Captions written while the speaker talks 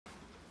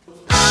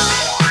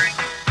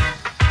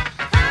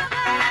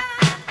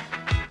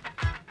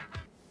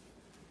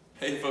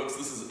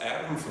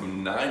welcome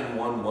from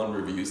 911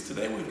 Reviews.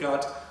 Today we've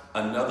got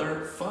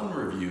another fun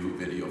review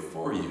video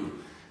for you.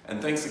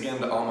 And thanks again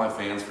to all my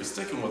fans for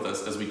sticking with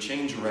us as we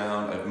change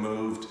around. I've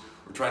moved,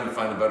 we're trying to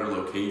find a better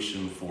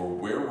location for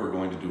where we're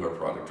going to do our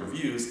product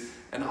reviews.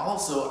 And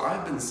also,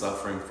 I've been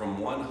suffering from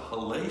one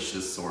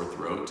hellacious sore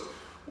throat,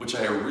 which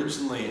I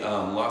originally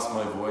lost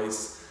my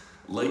voice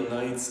late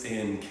nights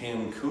in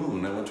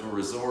Cancun. I went to a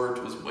resort,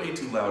 it was way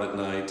too loud at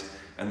night,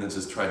 and then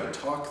just tried to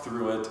talk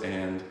through it,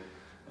 and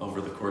over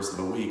the course of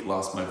a week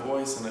lost my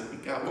voice, and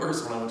it got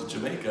worse when I went to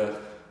Jamaica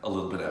a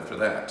little bit after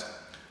that.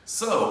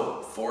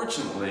 So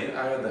fortunately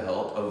I had the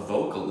help of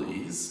Vocal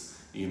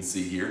Eze. You can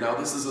see here. Now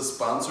this is a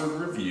sponsored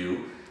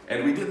review,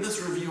 and we did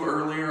this review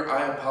earlier.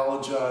 I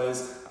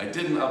apologize. I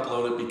didn't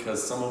upload it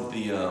because some of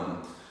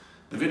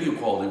the video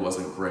quality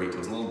wasn't great. It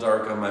was a little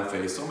dark on my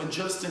face, so I'm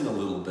adjusting a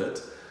little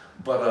bit.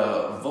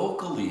 But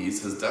Vocal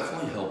Eze has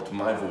definitely helped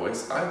my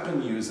voice. I've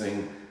been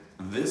using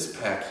this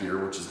pack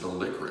here, which is the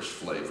licorice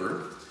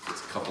flavor.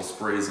 It's a couple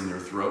sprays in your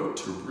throat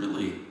to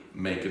really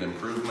make an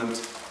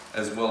improvement,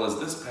 as well as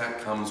this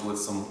pack comes with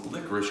some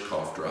licorice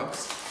cough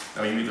drops.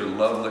 Now you either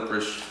love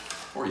licorice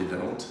or you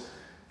don't.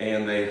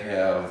 And they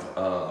have,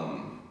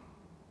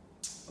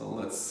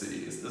 let's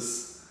see, is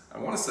this, I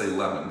want to say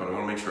lemon, but I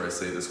want to make sure I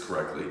say this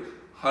correctly.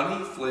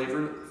 Honey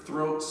flavored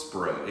throat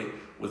spray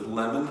with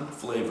lemon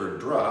flavored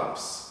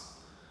drops,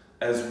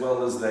 as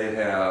well as they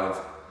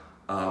have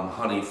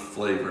honey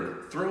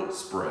flavored throat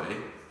spray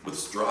with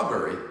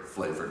strawberry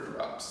flavored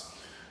drops.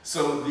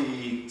 So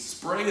the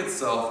spray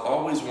itself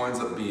always winds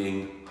up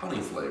being honey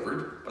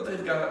flavored, but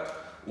they've got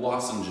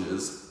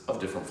lozenges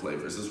of different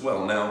flavors as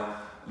well.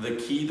 Now, the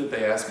key that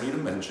they asked me to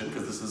mention,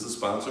 because this is a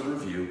sponsored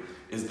review,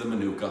 is the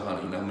Manuka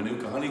honey. Now,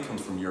 Manuka honey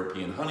comes from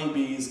European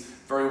honeybees,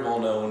 very well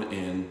known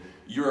in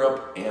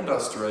Europe and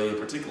Australia,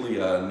 particularly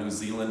New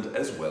Zealand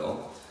as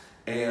well.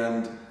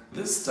 And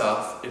this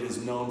stuff, it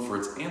is known for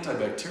its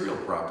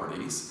antibacterial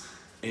properties.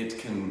 It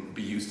can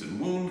be used in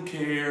wound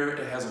care.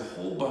 It has a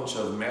whole bunch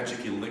of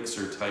magic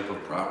elixir type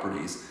of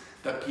properties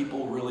that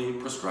people really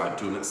prescribe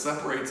to, and it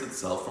separates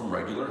itself from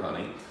regular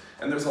honey.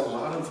 And there's a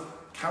lot of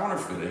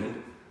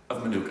counterfeiting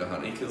of Manuka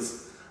honey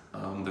because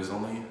there's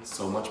only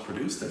so much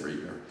produced every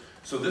year.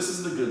 So this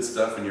is the good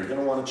stuff, and you're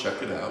gonna wanna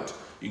check it out.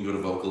 You can go to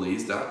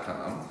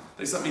vocaleze.com.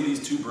 They sent me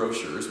these two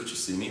brochures, which you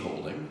see me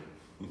holding.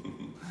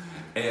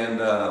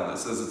 And it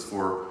says it's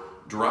for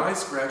dry,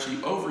 scratchy,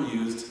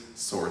 overused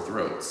sore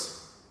throats.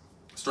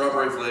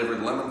 Strawberry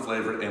flavored, lemon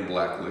flavored, and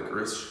black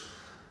licorice.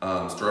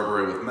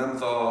 Strawberry with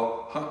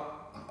menthol,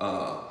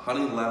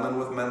 honey lemon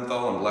with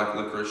menthol, and black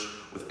licorice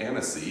with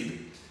aniseed.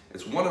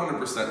 It's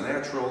 100%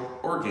 natural,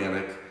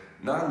 organic,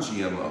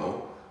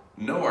 non-GMO,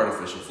 no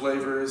artificial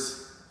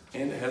flavors,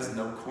 and it has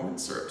no corn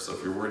syrup. So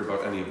if you're worried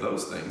about any of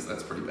those things,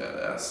 that's pretty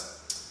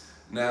badass.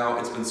 Now,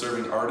 it's been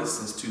serving artists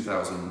since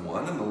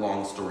 2001, and the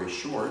long story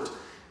short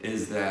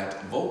is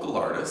that vocal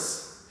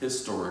artists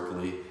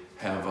historically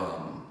have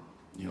a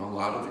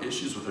lot of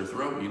issues with their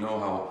throat. You know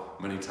how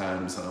many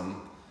times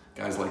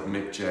guys like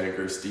Mick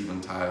Jagger,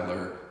 Steven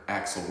Tyler,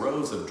 Axl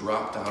Rose have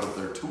dropped out of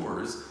their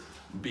tours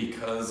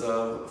because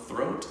of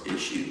throat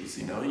issues.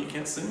 You know, you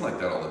can't sing like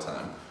that all the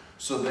time.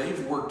 So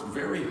they've worked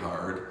very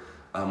hard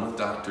with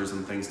doctors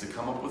and things to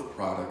come up with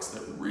products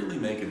that really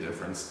make a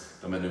difference.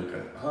 The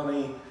Manuka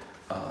honey,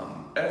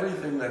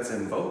 everything that's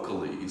in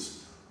Vocal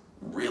Eze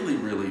really,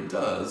 really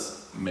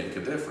does make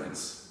a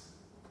difference.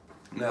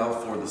 Now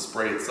for the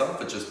spray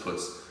itself, it just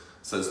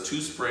says 2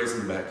 sprays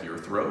in the back of your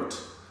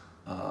throat.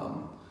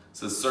 It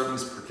says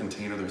servings per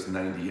container, there's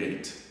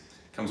 98.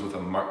 Comes with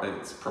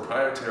its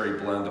proprietary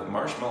blend of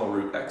marshmallow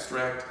root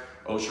extract,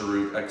 Osha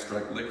root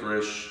extract,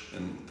 licorice,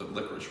 and the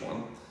licorice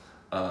one,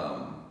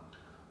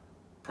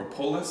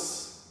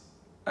 Propolis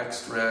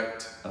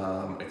extract,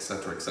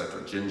 etc.,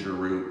 etc., ginger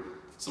root,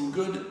 some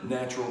good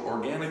natural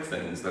organic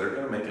things that are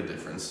going to make a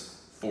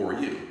difference for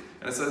you.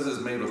 And it says it's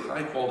made with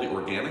high quality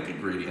organic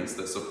ingredients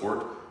that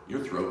support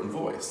your throat and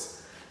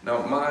voice.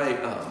 Now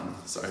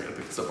sorry, I gotta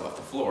pick this up off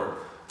the floor.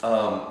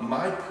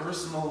 My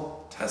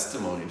personal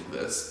testimony to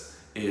this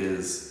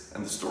is,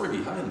 and the story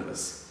behind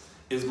this,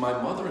 is my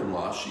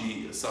mother-in-law.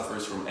 She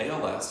suffers from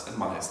ALS and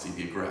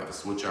myasthenia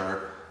gravis, which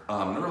are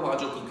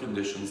neurological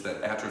conditions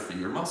that atrophy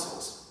your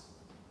muscles.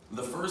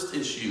 The first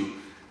issue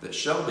that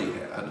Shelby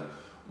had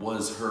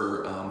was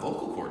her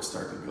vocal cords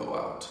started to go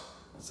out.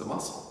 It's a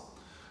muscle.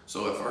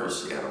 So at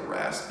first she had a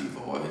raspy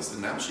voice,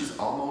 and now she's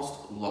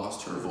almost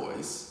lost her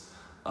voice.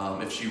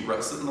 If she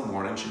rests it in the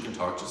morning, she can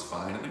talk just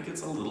fine, and it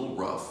gets a little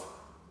rough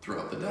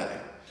throughout the day.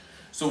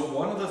 So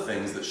one of the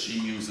things that she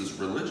uses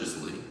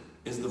religiously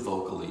is the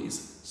Vocal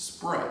Eze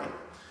spray.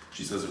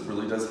 She says it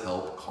really does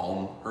help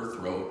calm her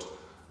throat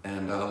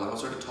and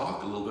allows her to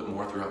talk a little bit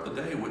more throughout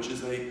the day, which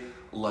is a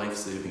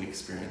life-saving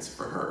experience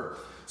for her.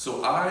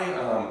 So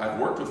I've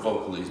worked with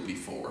Vocal Eze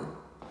before.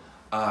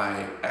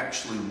 I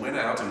actually went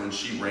out, and when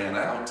she ran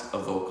out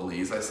of Vocal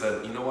Eze, I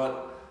said, you know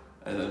what,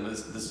 and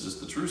this is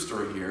just the true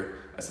story here,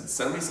 I said,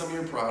 send me some of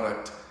your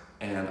product,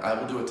 and I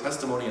will do a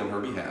testimony on her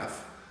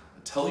behalf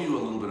tell you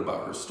a little bit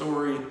about her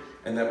story,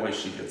 and that way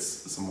she gets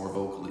some more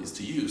Vocal Eze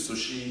to use. So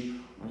she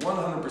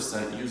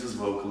 100% uses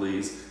Vocal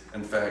Eze.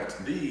 In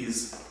fact,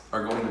 these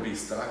are going to be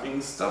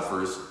stocking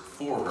stuffers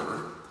for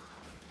her.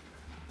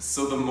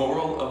 So the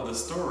moral of the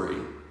story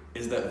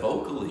is that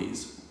Vocal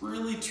Eze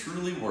really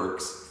truly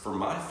works for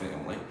my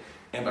family,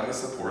 and I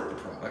support the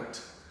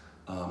product.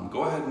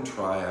 Go ahead and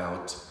try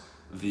out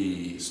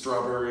the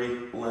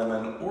strawberry,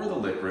 lemon, or the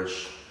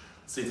licorice.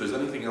 See if there's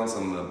anything else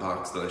on the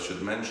box that I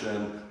should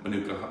mention.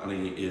 Manuka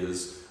honey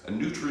is a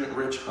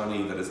nutrient-rich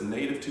honey that is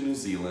native to New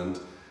Zealand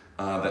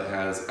that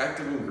has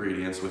active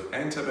ingredients with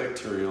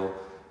antibacterial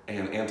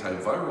and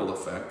antiviral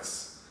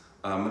effects.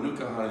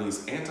 Manuka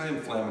honey's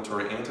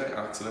anti-inflammatory,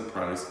 antioxidant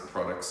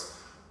products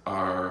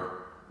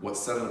are what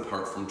set it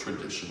apart from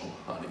traditional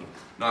honey.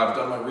 Now, I've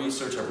done my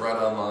research, I've read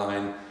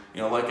online,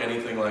 like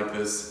anything like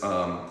this,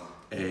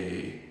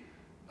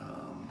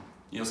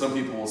 some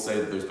people will say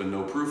that there's been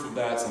no proof of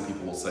that. Some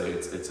people will say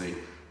it's a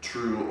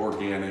true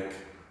organic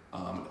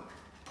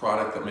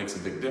product that makes a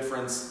big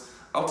difference.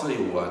 I'll tell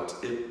you what,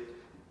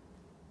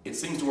 it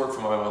seems to work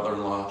for my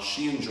mother-in-law.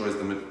 She enjoys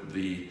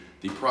the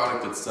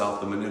product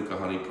itself. The Manuka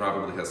honey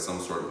probably has some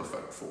sort of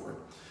effect for her.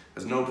 It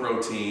has no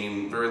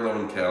protein, very low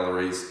in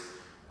calories,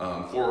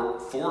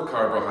 4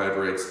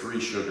 carbohydrates, 3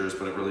 sugars,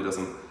 but it really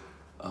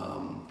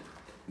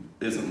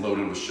isn't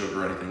loaded with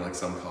sugar or anything like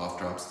some cough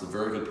drops. It's a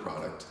very good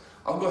product.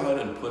 I'll go ahead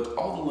and put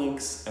all the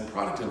links and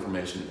product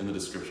information in the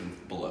description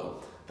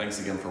below. Thanks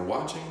again for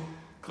watching.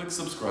 Click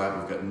subscribe.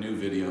 We've got new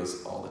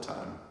videos all the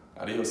time.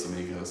 Adios,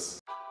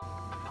 amigos.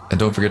 And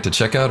don't forget to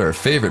check out our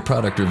favorite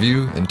product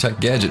review and tech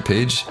gadget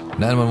page,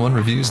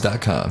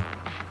 911reviews.com.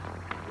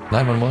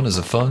 911 is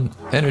a fun,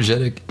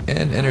 energetic,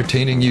 and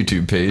entertaining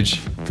YouTube page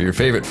for your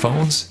favorite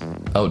phones,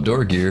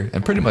 outdoor gear,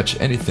 and pretty much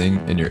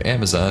anything in your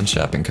Amazon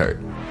shopping cart.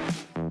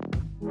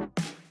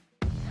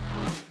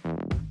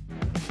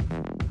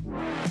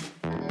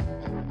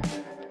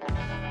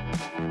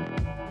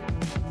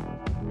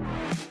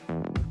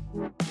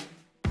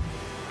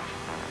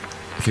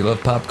 If you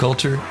love pop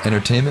culture,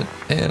 entertainment,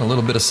 and a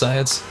little bit of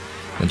science,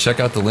 then check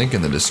out the link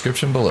in the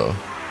description below.